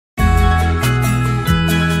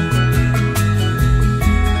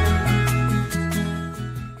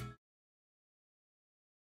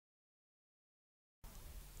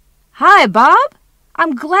Hi, Bob.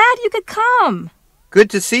 I'm glad you could come. Good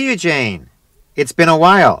to see you, Jane. It's been a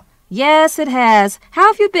while. Yes, it has. How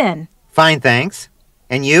have you been? Fine, thanks.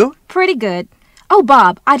 And you? Pretty good. Oh,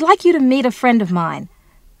 Bob, I'd like you to meet a friend of mine,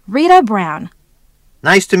 Rita Brown.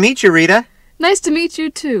 Nice to meet you, Rita. Nice to meet you,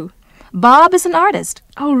 too. Bob is an artist.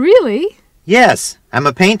 Oh, really? Yes, I'm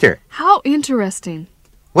a painter. How interesting.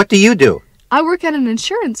 What do you do? I work at an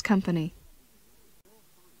insurance company.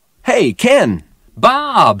 Hey, Ken!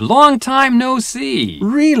 Bob, long time no see.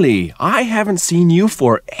 Really, I haven't seen you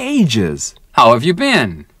for ages. How have you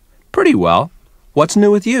been? Pretty well. What's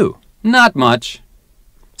new with you? Not much.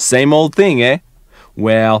 Same old thing, eh?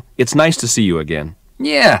 Well, it's nice to see you again.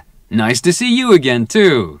 Yeah, nice to see you again,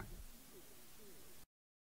 too.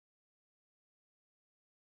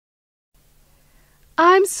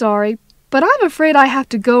 I'm sorry, but I'm afraid I have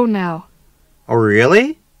to go now. Oh,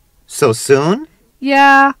 really? So soon?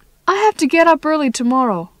 Yeah, I have to get up early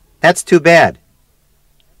tomorrow. That's too bad.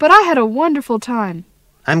 But I had a wonderful time.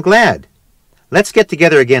 I'm glad. Let's get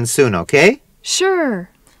together again soon, okay?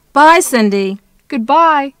 Sure. Bye, Cindy.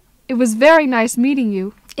 Goodbye. It was very nice meeting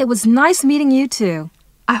you. It was nice meeting you, too.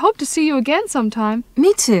 I hope to see you again sometime.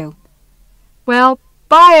 Me too. Well,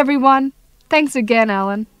 bye, everyone. Thanks again,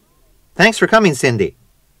 Ellen. Thanks for coming, Cindy.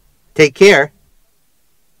 Take care.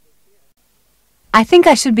 I think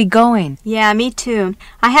I should be going. Yeah, me too.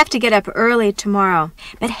 I have to get up early tomorrow.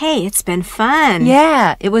 But hey, it's been fun.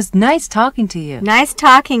 Yeah, it was nice talking to you. Nice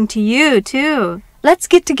talking to you, too. Let's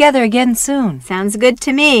get together again soon. Sounds good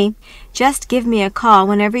to me. Just give me a call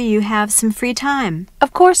whenever you have some free time.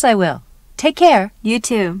 Of course I will. Take care. You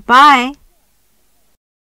too. Bye.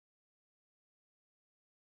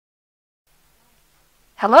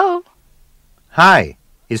 Hello? Hi.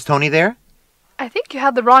 Is Tony there? I think you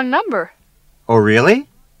had the wrong number. Oh, really?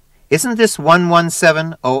 Isn't this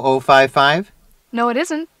 117-0055? No, it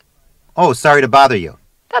isn't. Oh, sorry to bother you.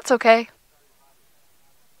 That's okay.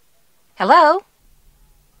 Hello?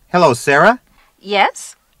 Hello, Sarah?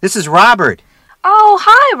 Yes? This is Robert. Oh,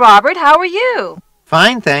 hi, Robert. How are you?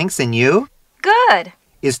 Fine, thanks. And you? Good.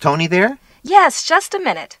 Is Tony there? Yes, just a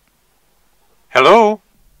minute. Hello?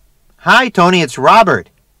 Hi, Tony. It's Robert.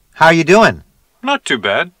 How are you doing? Not too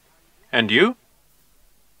bad. And you?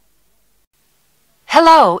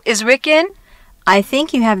 Hello, is Rick in? I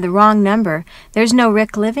think you have the wrong number. There's no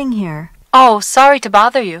Rick living here. Oh, sorry to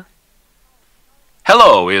bother you.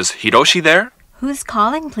 Hello, is Hiroshi there? Who's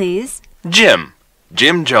calling, please? Jim.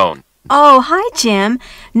 Jim Jones. Oh, hi, Jim.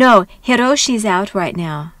 No, Hiroshi's out right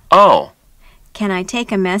now. Oh, Can I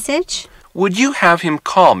take a message? would you have him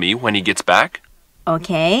call me when he gets back?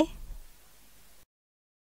 Okay.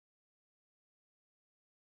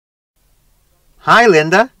 Hi,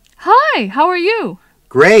 Linda. Hi, how are you?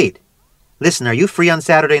 Great. Listen, are you free on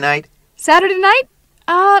Saturday night? Saturday night?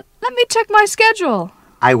 Let me check my schedule.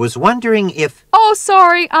 I was wondering if... Oh,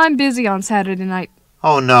 sorry, I'm busy on Saturday night.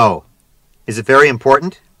 Oh, no. Is it very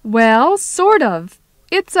important? Well, sort of.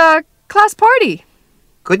 It's a class party.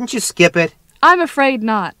 Couldn't you skip it? I'm afraid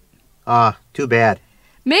not. Too bad.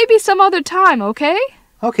 Maybe some other time, okay?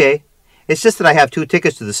 Okay. It's just that I have 2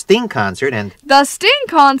 tickets to the Sting concert and... The Sting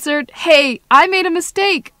concert? Hey, I made a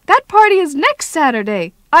mistake. That party is next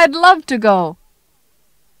Saturday. I'd love to go.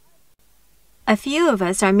 A few of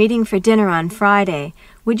us are meeting for dinner on Friday.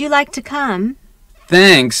 Would you like to come?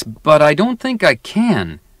 Thanks, but I don't think I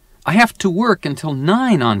can. I have to work until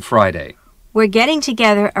 9 on Friday. We're getting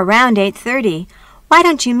together around 8:30. Why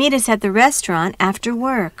don't you meet us at the restaurant after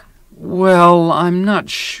work? Well, I'm not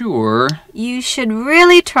sure. You should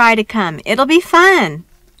really try to come. It'll be fun.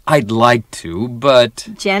 I'd like to, but...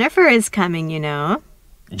 Jennifer is coming, you know.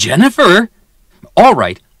 Jennifer? All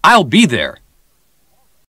right, I'll be there.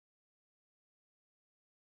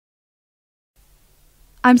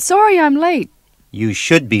 I'm sorry I'm late. You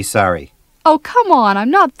should be sorry. Oh, come on, I'm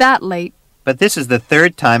not that late. But this is the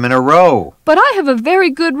 3rd time in a row. But I have a very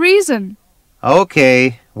good reason.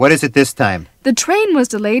 Okay, what is it this time? The train was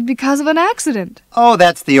delayed because of an accident. Oh,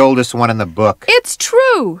 that's the oldest one in the book. It's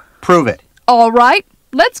true. Prove it. All right,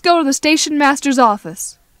 let's go to the station master's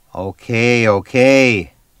office.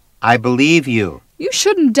 Okay. I believe you. You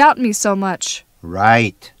shouldn't doubt me so much.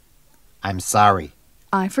 Right. I'm sorry.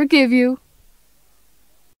 I forgive you.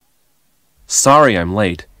 Sorry I'm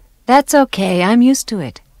late. That's okay. I'm used to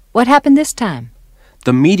it. What happened this time?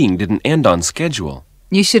 The meeting didn't end on schedule.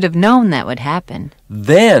 You should have known that would happen.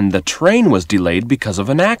 Then the train was delayed because of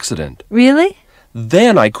an accident. Really?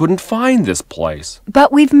 Then I couldn't find this place.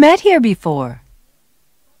 But we've met here before.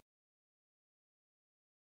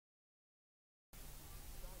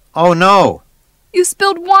 Oh, no. You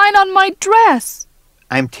spilled wine on my dress.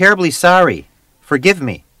 I'm terribly sorry. Forgive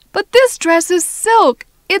me. But this dress is silk.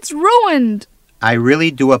 It's ruined. I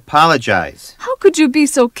really do apologize. How could you be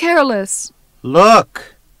so careless?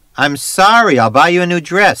 Look, I'm sorry. I'll buy you a new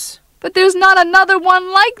dress. But there's not another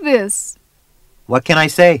one like this. What can I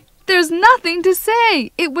say? There's nothing to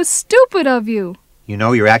say. It was stupid of you. You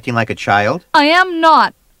know you're acting like a child. I am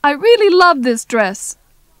not. I really love this dress.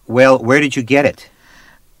 Well, where did you get it?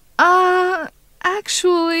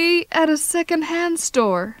 Actually, at a second-hand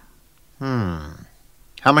store.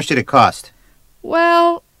 How much did it cost?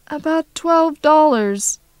 Well, about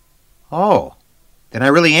 $12. Oh, then I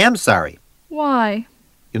really am sorry. Why?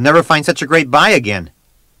 You'll never find such a great buy again.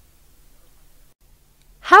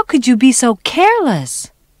 How could you be so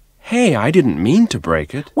careless? Hey, I didn't mean to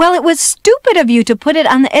break it. Well, it was stupid of you to put it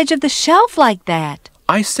on the edge of the shelf like that.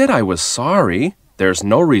 I said I was sorry. There's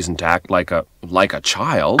no reason to act like a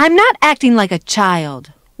child. I'm not acting like a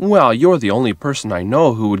child. Well, you're the only person I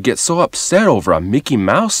know who would get so upset over a Mickey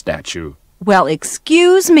Mouse statue. Well,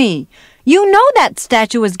 excuse me. You know that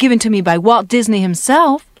statue was given to me by Walt Disney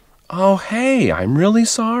himself. Oh, hey, I'm really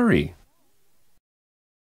sorry.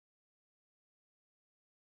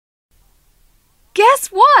 Guess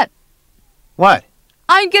what? What?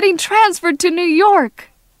 I'm getting transferred to New York.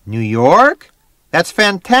 New York? That's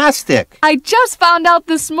fantastic. I just found out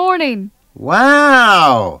this morning.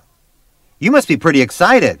 Wow. You must be pretty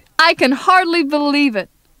excited. I can hardly believe it.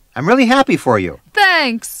 I'm really happy for you.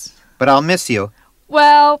 Thanks. But I'll miss you.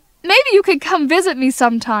 Well, maybe you could come visit me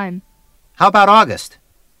sometime. How about August?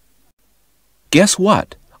 Guess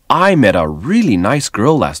what? I met a really nice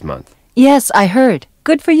girl last month. Yes, I heard.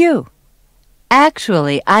 Good for you.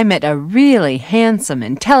 Actually, I met a really handsome,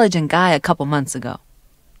 intelligent guy a couple months ago.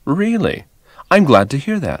 Really? I'm glad to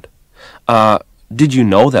hear that. Did you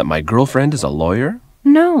know that my girlfriend is a lawyer?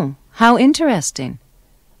 No. How interesting.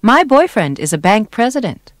 My boyfriend is a bank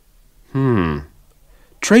president.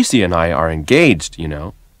 Tracy and I are engaged, you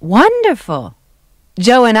know. Wonderful.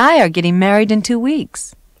 Joe and I are getting married in 2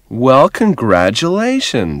 weeks. Well,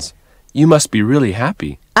 congratulations. You must be really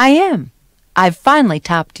happy. I am. I've finally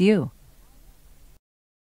topped you.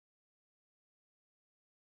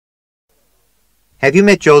 Have you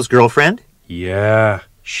met Joe's girlfriend? Yeah,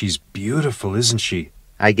 she's beautiful, isn't she?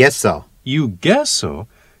 I guess so. You guess so?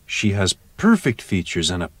 She has perfect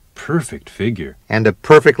features and a perfect figure. And a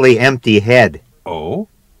perfectly empty head. Oh?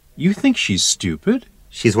 You think she's stupid?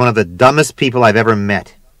 She's one of the dumbest people I've ever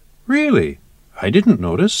met. Really? I didn't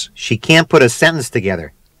notice. She can't put a sentence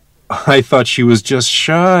together. I thought she was just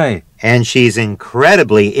shy. And she's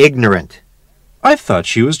incredibly ignorant. I thought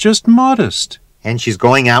she was just modest. And she's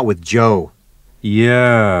going out with Joe.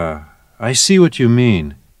 Yeah, I see what you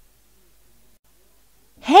mean.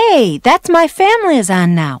 Hey, That's My Family is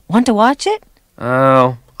on now. Want to watch it?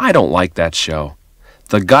 Oh, I don't like that show.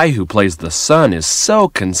 The guy who plays the son is so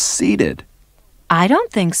conceited. I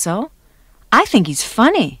don't think so. I think he's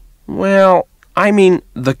funny. Well, I mean,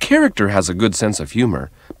 the character has a good sense of humor,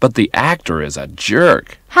 but the actor is a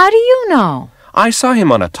jerk. How do you know? I saw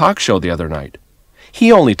him on a talk show the other night.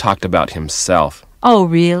 He only talked about himself. Oh,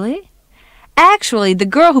 really? Actually, the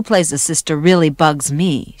girl who plays the sister really bugs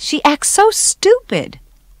me. She acts so stupid.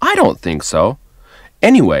 I don't think so.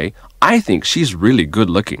 Anyway, I think she's really good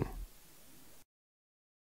looking.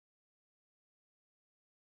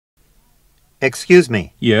 Excuse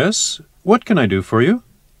me. Yes? What can I do for you?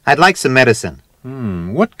 I'd like some medicine.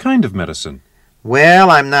 What kind of medicine?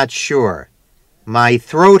 Well, I'm not sure. My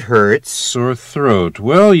throat hurts. Sore throat.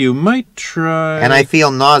 Well, you might try... And I feel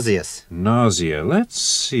nauseous. Nausea. Let's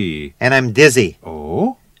see. And I'm dizzy.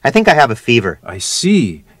 Oh? I think I have a fever. I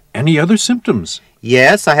see. Any other symptoms?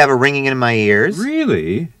 Yes, I have a ringing in my ears.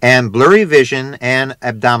 Really? And blurry vision and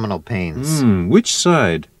abdominal pains. Which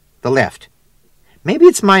side? The left. Maybe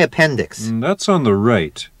it's my appendix. That's on the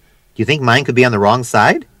right. Do you think mine could be on the wrong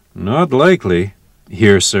side? Not likely.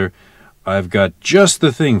 Here, sir. I've got just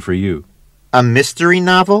the thing for you. A mystery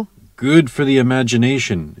novel? Good for the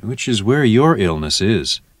imagination, which is where your illness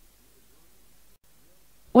is.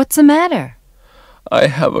 What's the matter? I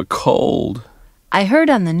have a cold. I heard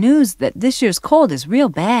on the news that this year's cold is real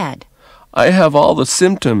bad. I have all the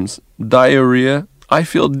symptoms. Diarrhea. I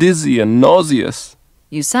feel dizzy and nauseous.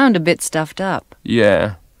 You sound a bit stuffed up.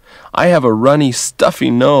 Yeah. I have a runny,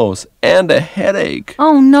 stuffy nose and a headache.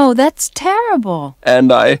 Oh, no, that's terrible.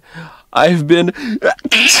 And I've been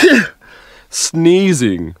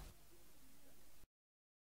sneezing.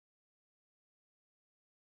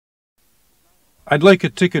 I'd like a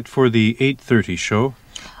ticket for the 8:30 show.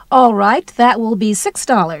 All right, that will be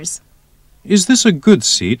 $6. Is this a good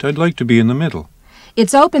seat? I'd like to be in the middle.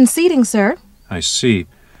 It's open seating, sir. I see.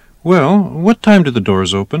 Well, what time do the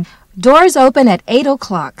doors open? Doors open at 8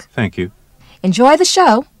 o'clock. Thank you. Enjoy the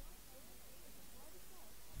show.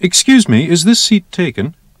 Excuse me, is this seat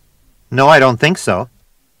taken? No, I don't think so.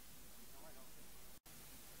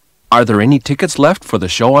 Are there any tickets left for the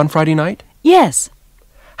show on Friday night? Yes,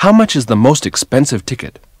 How much is the most expensive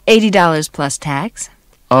ticket? $80 plus tax.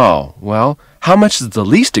 Oh, well, how much is the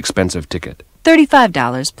least expensive ticket?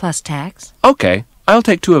 $35 plus tax. Okay, I'll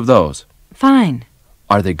take 2 of those. Fine.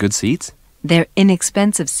 Are they good seats? They're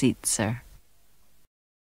inexpensive seats, sir.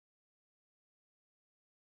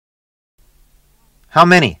 How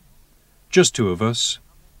many? Just 2 of us.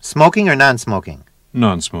 Smoking or non-smoking?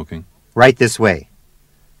 Non-smoking. Right this way.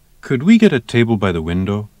 Could we get a table by the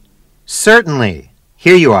window? Certainly.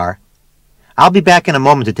 Here you are. I'll be back in a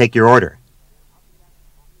moment to take your order.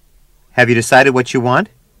 Have you decided what you want?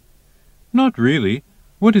 Not really.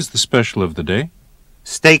 What is the special of the day?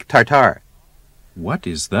 Steak tartare. What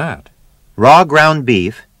is that? Raw ground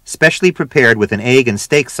beef, specially prepared with an egg and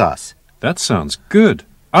steak sauce. That sounds good.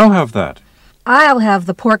 I'll have that. I'll have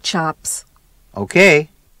the pork chops. Okay.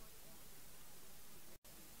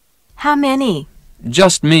 How many?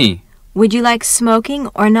 Just me. Would you like smoking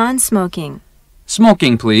or non-smoking?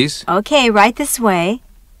 Smoking, please. Okay, right this way.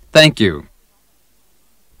 Thank you.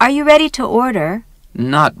 Are you ready to order?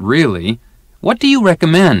 Not really. What do you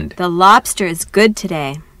recommend? The lobster is good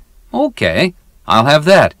today. Okay, I'll have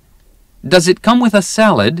that. Does it come with a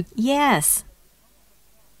salad? Yes.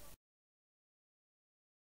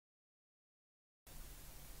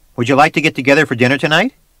 Would you like to get together for dinner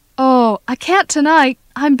tonight? Oh, I can't tonight.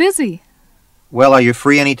 I'm busy. Well, are you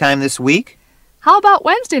free any time this week? How about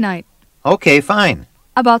Wednesday night? Okay, fine.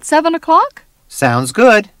 About 7 o'clock? Sounds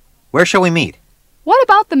good. Where shall we meet? What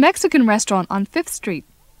about the Mexican restaurant on 5th Street?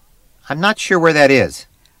 I'm not sure where that is.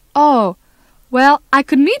 Oh, well, I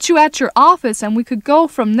could meet you at your office and we could go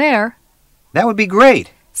from there. That would be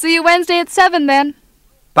great. See you Wednesday at 7 then.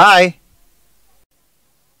 Bye.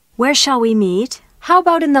 Where shall we meet? How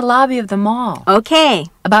about in the lobby of the mall? Okay.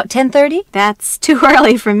 About 10:30? That's too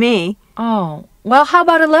early for me. Oh, well, how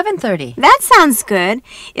about 11:30? That sounds good.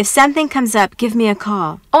 If something comes up, give me a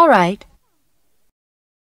call. All right.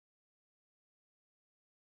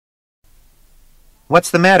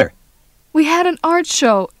 What's the matter? We had an art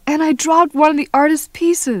show and I dropped one of the artist's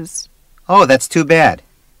pieces. Oh, that's too bad.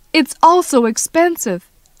 It's also expensive.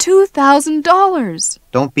 $2,000.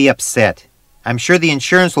 Don't be upset. I'm sure the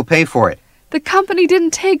insurance will pay for it. The company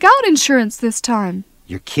didn't take out insurance this time.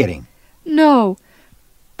 You're kidding. No,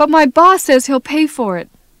 but my boss says he'll pay for it.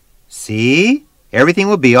 See? Everything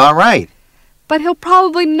will be all right. But he'll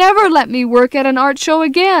probably never let me work at an art show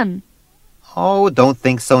again. Oh, don't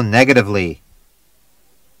think so negatively.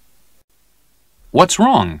 What's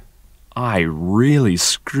wrong? I really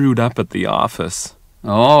screwed up at the office.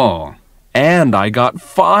 Oh, And I got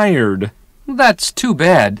fired. that's too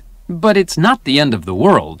bad, but it's not the end of the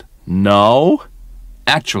world. No?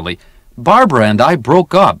 Actually, Barbara and I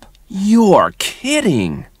broke up, You're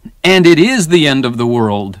kidding. and it is the end of the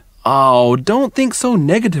world. Oh, don't think so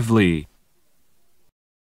negatively.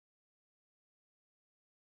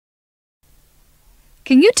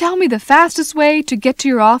 Can you tell me the fastest way to get to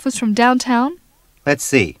your office from downtown? Let's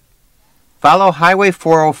see. Follow Highway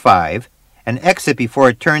 405 and exit before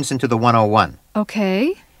it turns into the 101.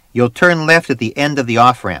 Okay, You'll turn left at the end of the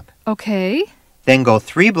off-ramp. okay, Then go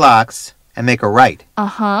 3 blocks and make a right.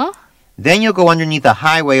 uh-huh. Then you'll go underneath a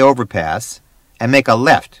highway overpass and make a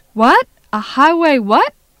left. What? A highway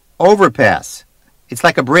what? Overpass. It's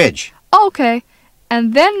like a bridge. Okay,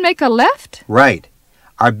 and then make a left? Right.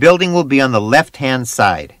 Our building will be on the left-hand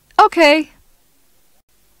side. Okay.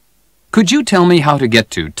 Could you tell me how to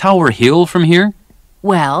get to Tower Hill from here?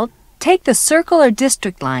 Well, take the Circle or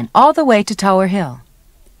District line all the way to Tower Hill.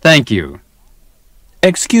 Thank you.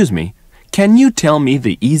 Excuse me, can you tell me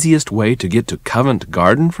the easiest way to get to Covent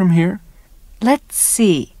Garden from here? Let's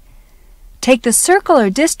see. Take the Circle or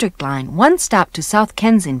District line 1 stop to South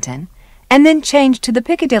Kensington, and then change to the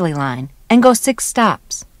Piccadilly line and go 6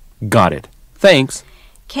 stops. Got it. Thanks.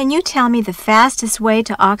 Can you tell me the fastest way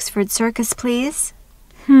to Oxford Circus, please?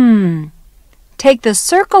 Take the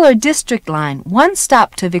Circle or District line 1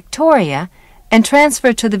 stop to Victoria and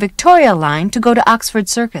transfer to the Victoria line to go to Oxford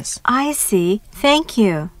Circus. I see. Thank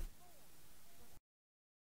you.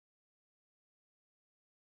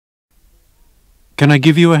 Can I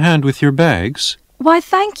give you a hand with your bags? Why,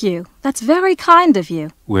 thank you. That's very kind of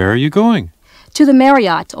you. Where are you going? To the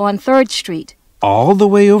Marriott on 3rd Street. All the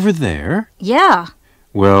way over there? Yeah.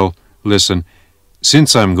 Well, listen,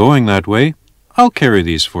 since I'm going that way, I'll carry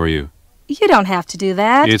these for you. You don't have to do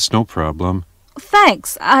that. It's no problem.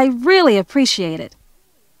 Thanks. I really appreciate it.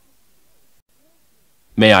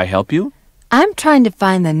 May I help you? I'm trying to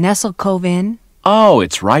find the Nestle Cove Inn. Oh,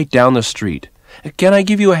 it's right down the street. Can I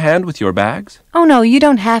give you a hand with your bags? Oh, no, you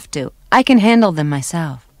don't have to. I can handle them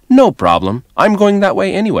myself. No problem. I'm going that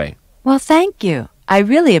way anyway. Well, thank you. I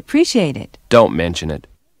really appreciate it. Don't mention it.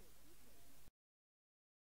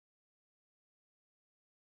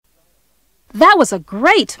 That was a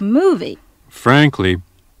great movie. Frankly,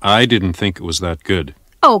 I didn't think it was that good.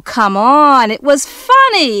 Oh, come on. It was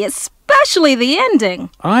funny, especially the ending.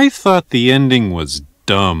 I thought the ending was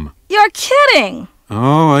dumb. You're kidding.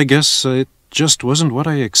 Oh, I guess it just wasn't what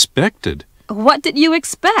I expected. What did you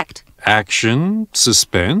expect? Action,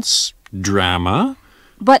 suspense, drama.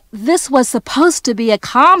 But this was supposed to be a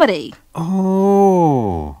comedy.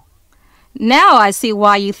 Oh. Now I see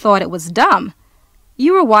why you thought it was dumb.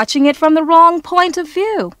 You were watching it from the wrong point of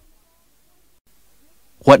view.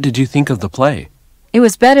 What did you think of the play? It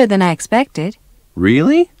was better than I expected.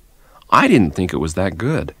 Really? I didn't think it was that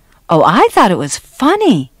good. Oh, I thought it was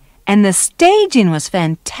funny. And the staging was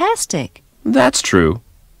fantastic. That's true.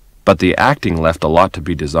 But the acting left a lot to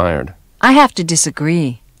be desired. I have to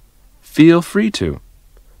disagree. Feel free to.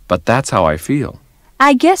 But that's how I feel.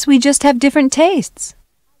 I guess we just have different tastes.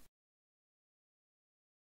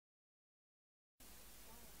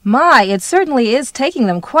 My, it certainly is taking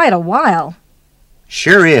them quite a while.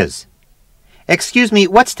 Sure is. Excuse me,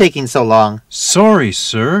 what's taking so long? Sorry,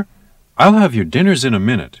 sir. I'll have your dinners in a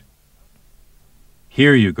minute.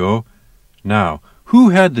 Here you go. Now, who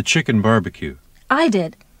had the chicken barbecue? I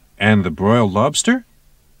did. And the broiled lobster?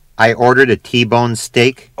 I ordered a T-bone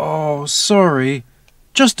steak. Oh, sorry.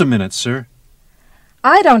 Just a minute, sir.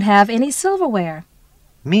 I don't have any silverware.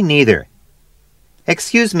 Me neither.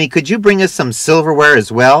 Excuse me, could you bring us some silverware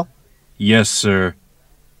as well? Yes, sir.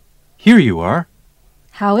 Here you are.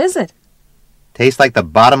 How is it? Tastes like the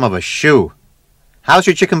bottom of a shoe. How's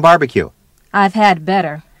your chicken barbecue? I've had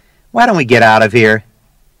better. Why don't we get out of here?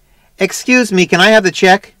 Excuse me, can I have the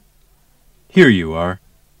check? Here you are.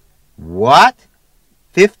 What?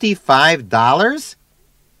 $55?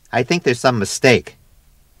 I think there's some mistake.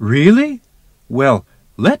 Really? Well,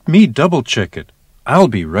 let me double-check it. I'll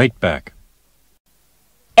be right back.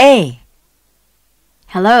 A.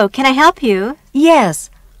 Hello, can I help you? Yes,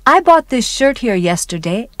 I bought this shirt here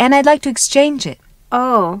yesterday, and I'd like to exchange it.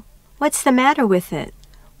 Oh, what's the matter with it?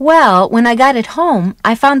 Well, when I got it home,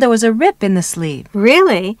 I found there was a rip in the sleeve.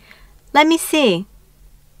 Really? Let me see.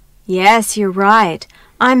 Yes, you're right.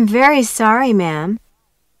 I'm very sorry, ma'am.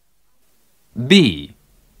 B.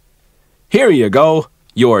 Here you go.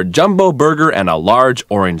 Your jumbo burger and a large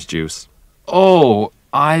orange juice. Oh,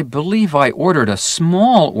 I believe I ordered a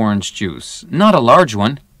small orange juice, not a large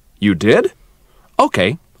one. You did?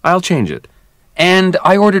 Okay, I'll change it. And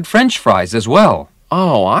I ordered French fries as well.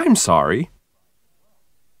 Oh, I'm sorry.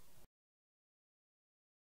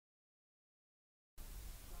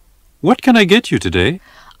 What can I get you today?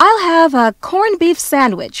 I'll have a corned beef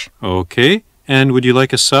sandwich. Okay. And would you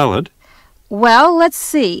like a salad? Well, let's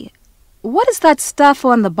see. What is that stuff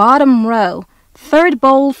on the bottom row? Third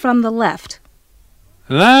bowl from the left.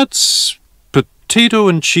 That's potato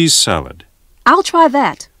and cheese salad. I'll try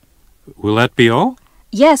that. Will that be all?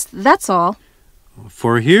 Yes, that's all.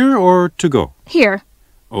 For here or to go? Here.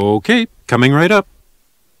 Okay, coming right up.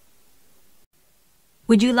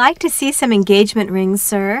 Would you like to see some engagement rings,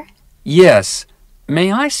 sir? Yes.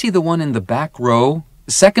 May I see the one in the back row?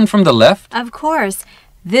 Second from the left? Of course.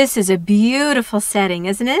 This is a beautiful setting,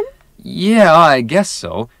 isn't it? Yeah, I guess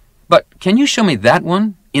so. But can you show me that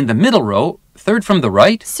one? In the middle row, third from the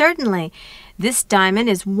right? Certainly. This diamond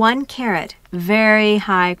is 1 carat. Very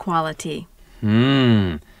high quality.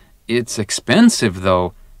 It's expensive,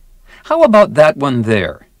 though. How about that one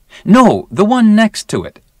there? No, the one next to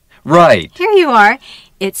it. Right. Here you are.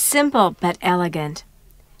 It's simple but elegant.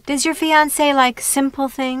 Does your fiancé like simple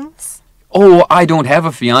things? Oh, I don't have a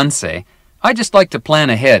fiancé. I just like to plan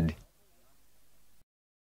ahead.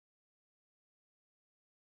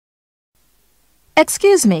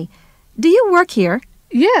 Excuse me. Do you work here?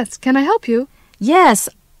 Yes, can I help you? Yes,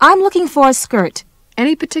 I'm looking for a skirt.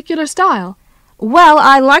 Any particular style? Well,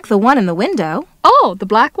 I like the one in the window. Oh, the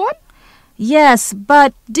black one? Yes,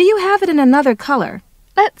 but do you have it in another color?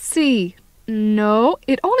 Let's see. No,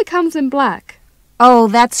 it only comes in black. Oh,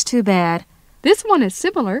 that's too bad. This one is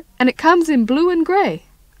similar, and it comes in blue and gray.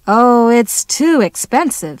 Oh, it's too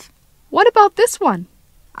expensive. What about this one?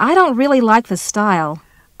 I don't really like the style.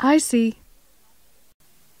 I see.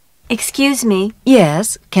 Excuse me.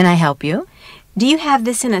 Yes, can I help you? Do you have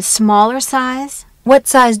this in a smaller size? What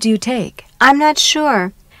size do you take? I'm not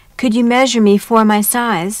sure. Could you measure me for my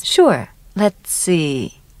size? Sure. Let's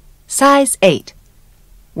see. Size 8.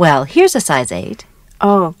 Well, here's a size 8.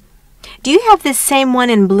 Oh, do you have this same one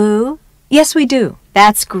in blue? Yes, we do.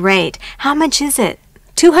 That's great. How much is it?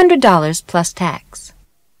 $200 plus tax.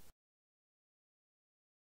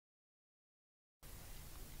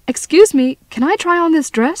 Excuse me, can I try on this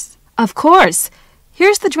dress? Of course.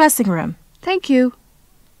 Here's the dressing room. Thank you.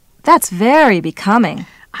 That's very becoming.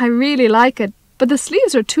 I really like it, but the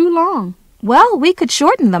sleeves are too long. Well, we could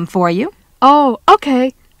shorten them for you. Oh,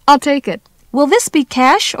 okay. I'll take it. Will this be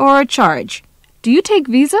cash or a charge? Do you take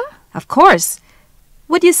Visa? Of course.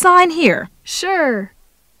 Would you sign here? Sure.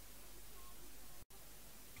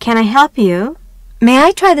 Can I help you? May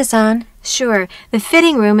I try this on? Sure. The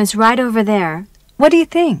fitting room is right over there. What do you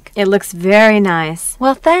think? It looks very nice.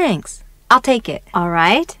 Well, thanks. I'll take it. All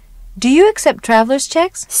right. Do you accept traveler's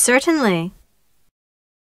checks? Certainly.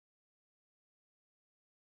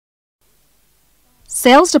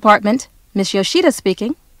 Sales department. Miss Yoshida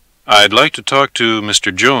speaking. I'd like to talk to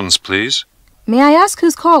Mr. Jones, please. May I ask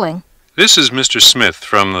who's calling? This is Mr. Smith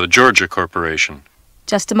from the Georgia Corporation.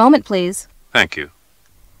 Just a moment, please. Thank you.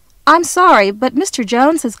 I'm sorry, but Mr.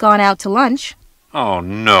 Jones has gone out to lunch. Oh,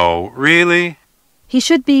 no. Really? He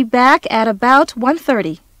should be back at about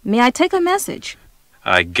 1:30. May I take a message?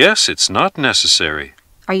 I guess it's not necessary.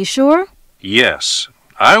 Are you sure? Yes.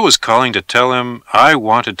 I was calling to tell him I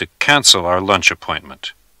wanted to cancel our lunch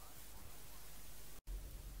appointment.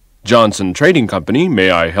 Johnson Trading Company,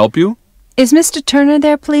 may I help you? Is Mr. Turner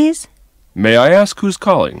there, please? May I ask who's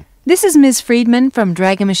calling? This is Ms. Friedman from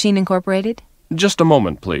Dragon Machine Incorporated. Just a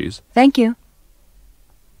moment, please. Thank you.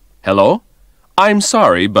 Hello? I'm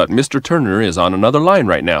sorry, but Mr. Turner is on another line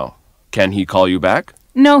right now. Can he call you back?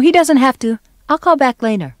 No, he doesn't have to. I'll call back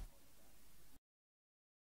later.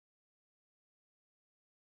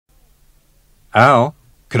 Al,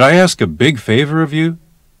 could I ask a big favor of you?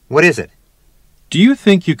 What is it? Do you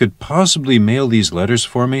think you could possibly mail these letters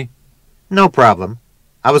for me? No problem.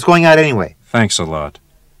 I was going out anyway. Thanks a lot.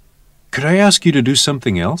 Could I ask you to do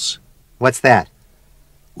something else? What's that?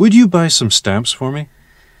 Would you buy some stamps for me?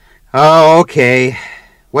 Oh, okay.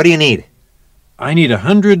 What do you need? I need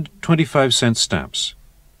 125-cent stamps.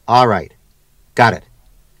 All right. Got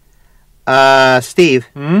it. Steve.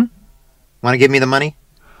 Want to give me the money?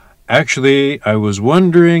 Actually, I was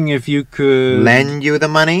wondering if you could... Lend you the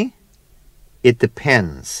money? It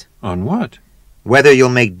depends. On what? Whether you'll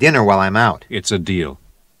make dinner while I'm out. It's a deal.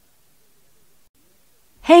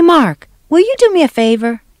 Hey, Mark, will you do me a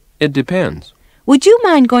favor? It depends. Would you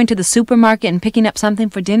mind going to the supermarket and picking up something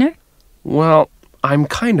for dinner? Well, I'm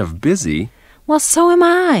kind of busy. Well, so am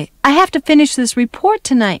I. I have to finish this report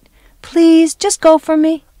tonight. Please, just go for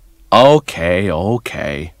me.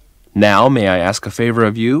 Okay. Now, may I ask a favor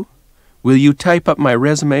of you? Will you type up my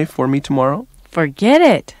resume for me tomorrow? Forget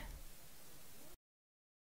it.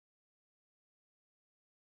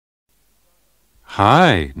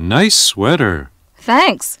 Hi, nice sweater.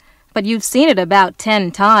 Thanks, but you've seen it about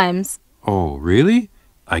 10 times. Oh, really?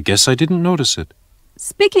 I guess I didn't notice it.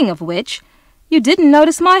 Speaking of which, you didn't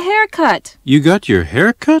notice my haircut. You got your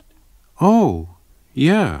hair cut? Oh,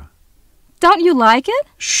 yeah. Don't you like it?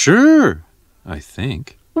 Sure, I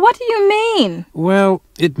think. What do you mean? Well,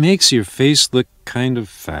 it makes your face look kind of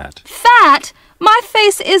fat. Fat? My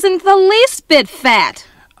face isn't the least bit fat.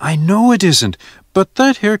 I know it isn't, but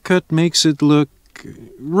that haircut makes it look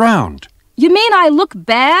round. You mean I look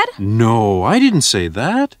bad? No, I didn't say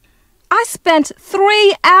that. I spent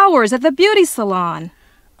 3 hours at the beauty salon.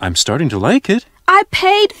 I'm starting to like it. I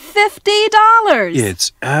paid $50.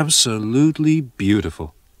 It's absolutely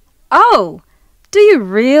beautiful. Oh, do you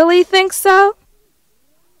really think so?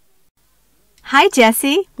 Hi,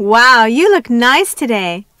 Jessie. Wow, you look nice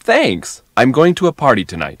today. Thanks. I'm going to a party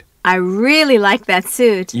tonight. I really like that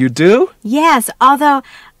suit. You do? Yes, although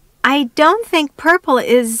I don't think purple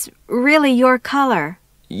is really your color.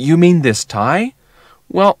 You mean this tie?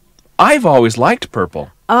 Well, I've always liked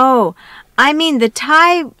purple. Oh, I mean the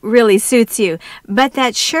tie really suits you, but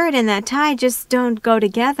that shirt and that tie just don't go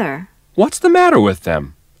together. What's the matter with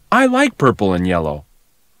them? I like purple and yellow.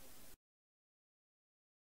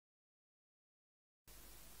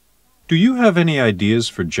 Do you have any ideas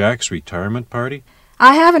for Jack's retirement party?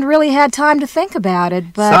 I haven't really had time to think about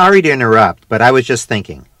it, but... Sorry to interrupt, but I was just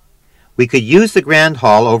thinking. We could use the Grand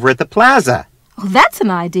Hall over at the plaza. Oh, that's an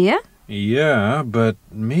idea. Yeah, but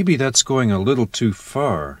maybe that's going a little too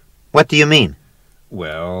far. What do you mean?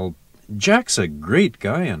 Well, Jack's a great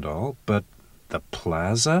guy and all, but the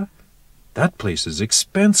plaza? That place is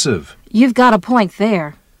expensive. You've got a point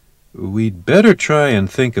there. We'd better try and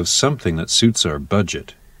think of something that suits our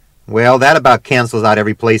budget. Well, that about cancels out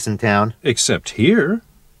every place in town. Except here.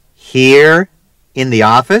 Here? In the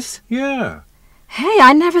office? Yeah. Hey,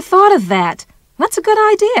 I never thought of that. That's a good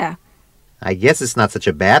idea. I guess it's not such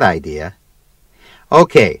a bad idea.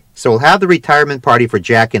 Okay, so we'll have the retirement party for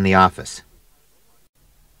Jack in the office.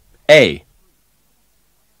 A.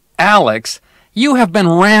 Alex, you have been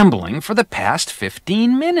rambling for the past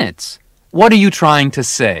 15 minutes. What are you trying to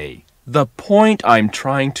say? The point I'm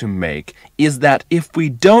trying to make is that if we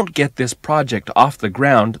don't get this project off the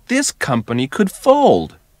ground, this company could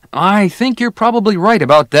fold. I think you're probably right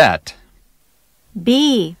about that.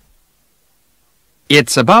 B.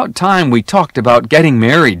 It's about time we talked about getting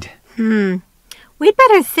married. We'd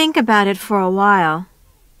better think about it for a while.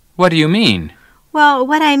 What do you mean? Well,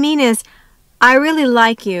 what I mean is, I really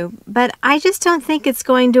like you, but I just don't think it's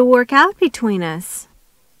going to work out between us.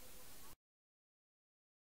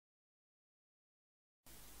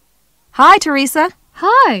 Hi, Teresa.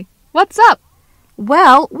 Hi, what's up?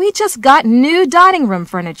 Well, we just got new dining room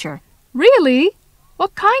furniture. Really?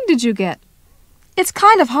 What kind did you get? It's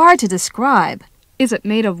kind of hard to describe. Is it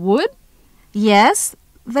made of wood? Yes,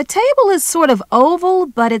 the table is sort of oval,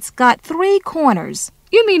 but it's got 3 corners.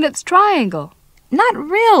 You mean it's triangle? Not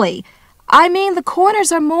really. I mean the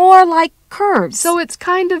corners are more like curves. So it's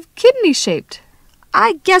kind of kidney-shaped.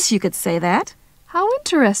 I guess you could say that. How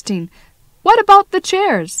interesting. What about the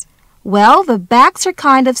chairs? Well, the backs are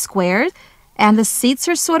kind of squared, and the seats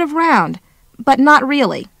are sort of round, but not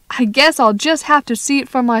really. I guess I'll just have to see it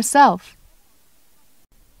for myself.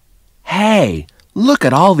 Hey, look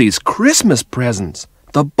at all these Christmas presents.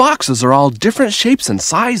 The boxes are all different shapes and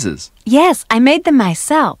sizes. Yes, I made them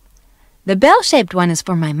myself. The bell-shaped one is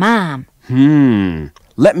for my mom.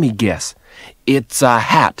 Let me guess. It's a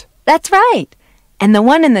hat. That's right. And the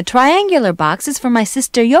one in the triangular box is for my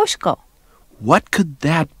sister Yoshiko. What could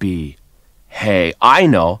that be? Hey, I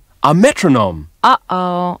know. A metronome.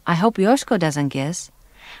 Uh-oh. I hope Yoshiko doesn't guess.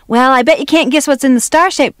 Well, I bet you can't guess what's in the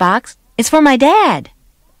star-shaped box. It's for my dad.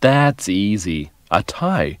 That's easy. A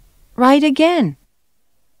tie. Right again.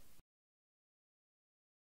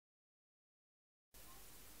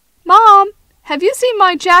 Mom, have you seen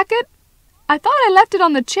my jacket? I thought I left it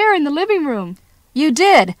on the chair in the living room. You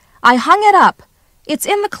did. I hung it up. It's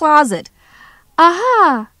in the closet.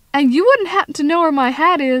 Aha! And you wouldn't happen to know where my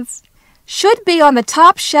hat is. Should be on the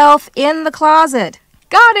top shelf in the closet.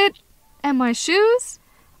 Got it. And my shoes?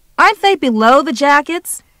 Aren't they below the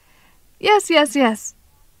jackets? Yes.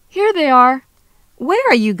 Here they are. Where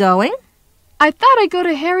are you going? I thought I'd go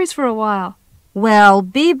to Harry's for a while. Well,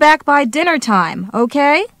 be back by dinner time,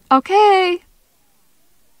 okay? Okay.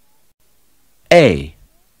 A.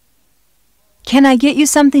 Can I get you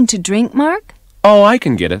something to drink, Mark? Oh, I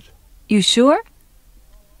can get it. You sure?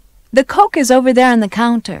 The Coke is over there on the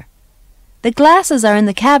counter. The glasses are in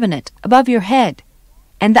the cabinet above your head.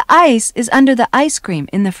 And the ice is under the ice cream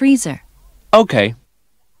in the freezer. Okay.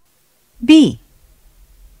 B.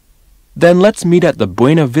 Then let's meet at the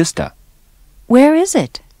Buena Vista. Where is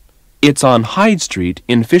it? It's on Hyde Street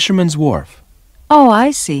in Fisherman's Wharf. Oh,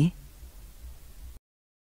 I see.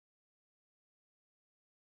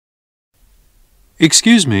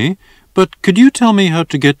 Excuse me, but could you tell me how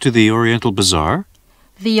to get to the Oriental Bazaar?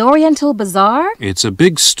 The Oriental Bazaar? It's a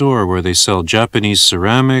big store where they sell Japanese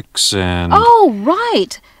ceramics and... Oh,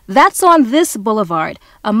 right. That's on this boulevard,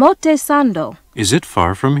 Omotesando. Is it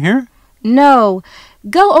far from here? No.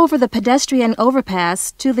 Go over the pedestrian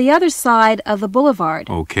overpass to the other side of the boulevard.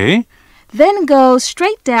 Okay. Then go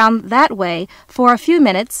straight down that way for a few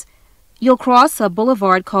minutes. You'll cross a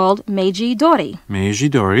boulevard called Meiji Dori. Meiji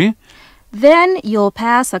Dori. Then you'll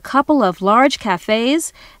pass a couple of large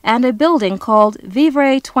cafes and a building called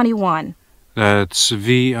Vivre 21. That's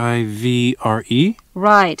V-I-V-R-E?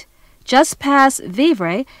 Right. Just pass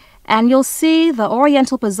Vivre and you'll see the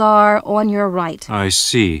Oriental Bazaar on your right. I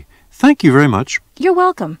see. Thank you very much. You're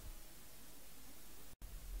welcome.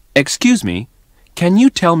 Excuse me, can you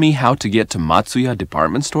tell me how to get to Matsuya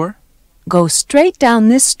Department Store? Go straight down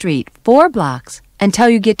this street 4 blocks until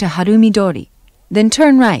you get to Harumi Dori. Then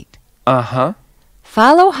turn right. Uh-huh.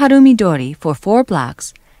 Follow Harumi Dori for 4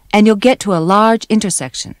 blocks and you'll get to a large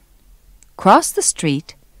intersection. Cross the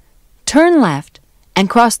street, turn left, and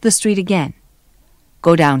cross the street again.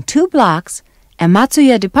 Go down 2 blocks and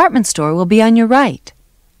Matsuya Department Store will be on your right.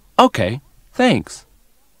 Okay, thanks.